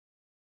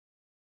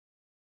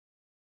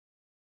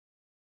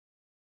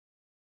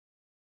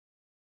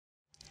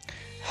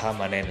Hi,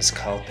 my name is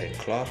Carl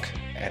Clark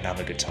and I'm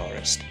a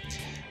guitarist.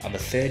 I'm a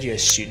third-year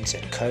student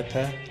at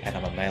COPA and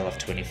I'm a male of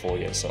 24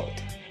 years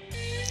old.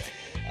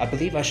 I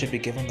believe I should be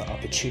given the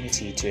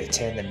opportunity to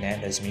attend the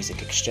Nando's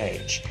Music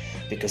Exchange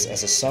because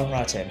as a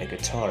songwriter and a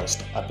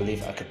guitarist, I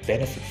believe I could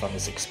benefit from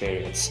this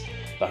experience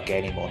by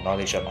gaining more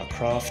knowledge on my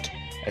craft,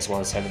 as well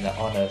as having the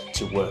honor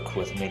to work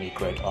with many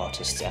great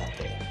artists out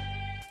there.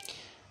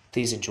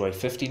 Please enjoy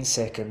 15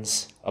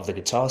 seconds of the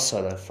guitar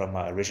solo from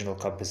my original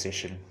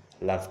composition,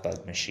 Love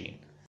Bug Machine.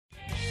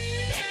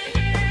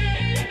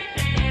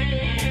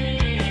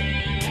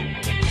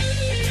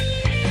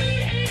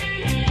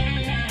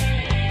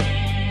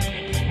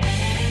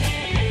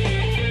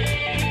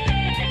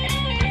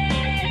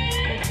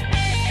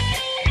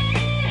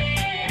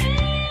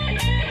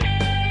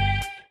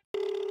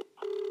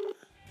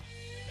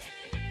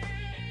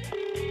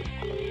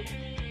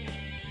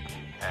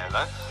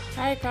 Hello.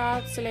 Hi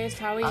Carl, Celeste,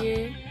 how are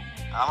you?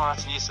 I'm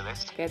alright, and you,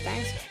 Celeste? Good,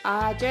 thanks.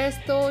 I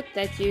just thought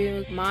that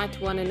you might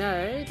want to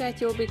know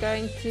that you'll be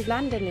going to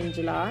London in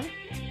July.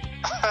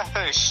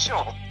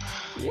 Sure.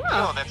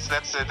 Yeah.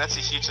 That's a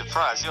huge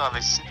surprise.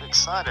 I'm super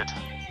excited.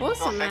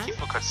 Awesome, Thank man. you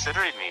for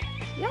considering me.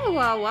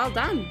 Yeah, well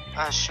done.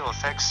 Sure,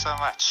 thanks so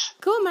much.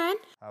 Cool, man.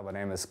 Hi, my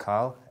name is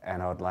Carl,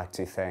 and I would like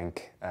to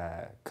thank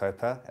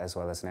COPA as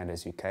well as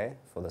nando'sUK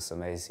for this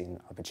amazing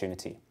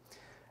opportunity.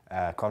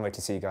 Can't wait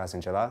to see you guys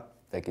in July.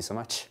 Thank you so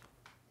much.